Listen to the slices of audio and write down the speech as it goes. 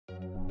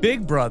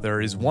Big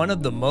Brother is one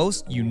of the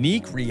most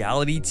unique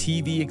reality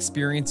TV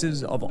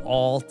experiences of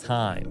all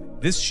time.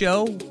 This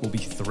show will be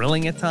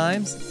thrilling at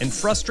times and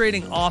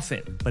frustrating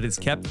often, but it's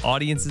kept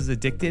audiences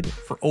addicted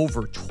for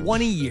over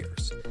 20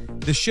 years.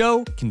 The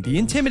show can be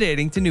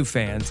intimidating to new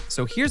fans,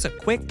 so here's a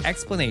quick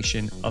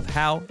explanation of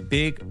how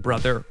Big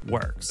Brother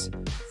works.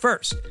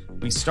 First,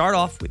 we start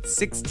off with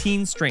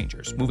 16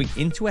 strangers moving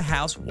into a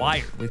house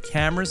wired with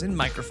cameras and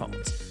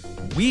microphones.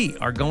 We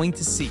are going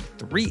to see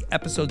 3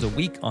 episodes a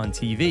week on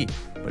TV,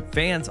 but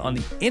fans on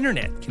the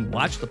internet can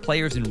watch the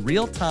players in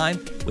real time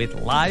with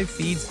live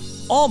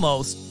feeds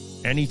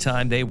almost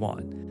anytime they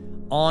want.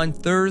 On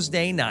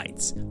Thursday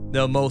nights,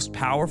 the most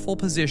powerful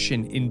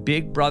position in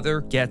Big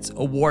Brother gets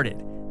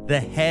awarded, the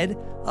head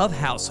of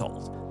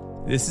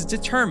household. This is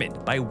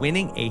determined by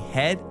winning a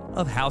head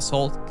of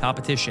household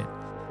competition.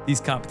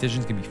 These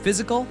competitions can be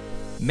physical,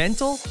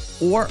 mental,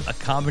 or a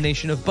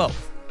combination of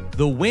both.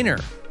 The winner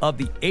of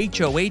the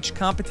HOH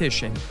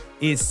competition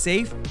is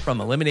safe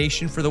from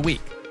elimination for the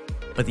week.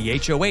 But the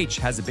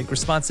HOH has a big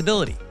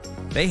responsibility.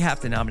 They have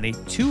to nominate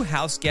 2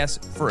 house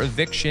guests for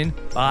eviction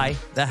by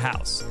the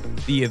house.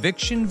 The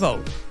eviction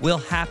vote will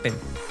happen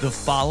the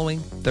following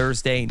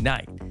Thursday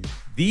night.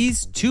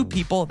 These 2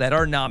 people that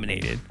are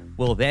nominated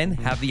will then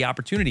have the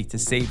opportunity to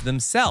save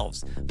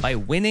themselves by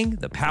winning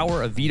the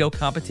Power of Veto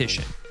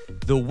competition.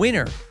 The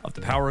winner of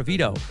the Power of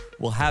Veto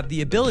will have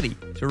the ability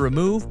to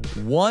remove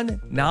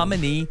one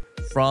nominee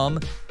from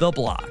the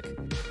block.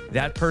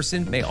 That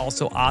person may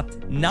also opt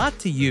not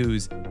to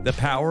use the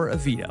Power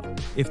of Veto.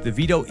 If the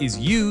veto is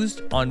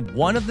used on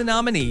one of the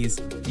nominees,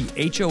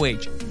 the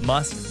HOH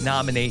must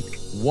nominate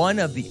one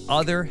of the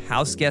other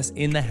house guests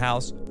in the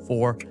house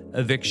for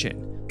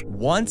eviction.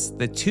 Once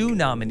the 2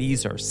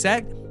 nominees are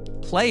set,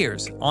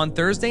 players on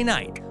Thursday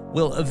night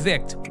will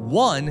evict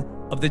one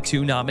of the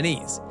 2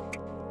 nominees.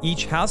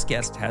 Each house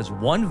guest has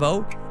 1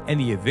 vote, and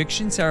the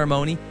eviction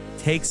ceremony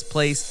takes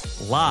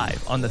place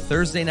live on the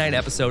Thursday night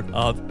episode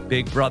of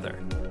Big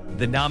Brother.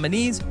 The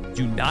nominees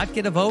do not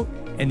get a vote,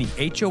 and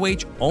the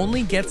HOH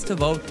only gets to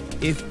vote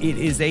if it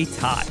is a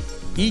tie.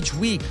 Each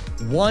week,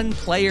 1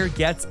 player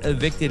gets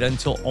evicted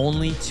until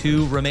only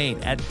 2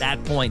 remain. At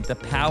that point, the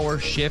power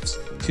shifts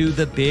to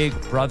the Big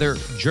Brother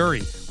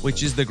jury,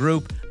 which is the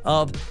group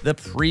of the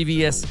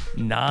previous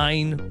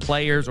 9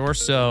 players or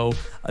so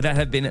that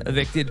have been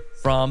evicted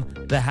from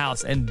the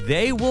house, and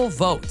they will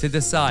vote to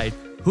decide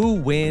who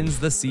wins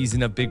the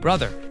season of Big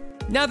Brother.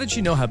 Now that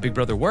you know how Big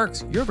Brother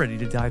works, you're ready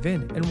to dive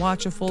in and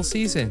watch a full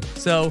season.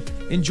 So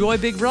enjoy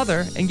Big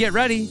Brother and get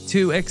ready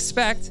to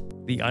expect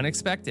the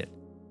unexpected.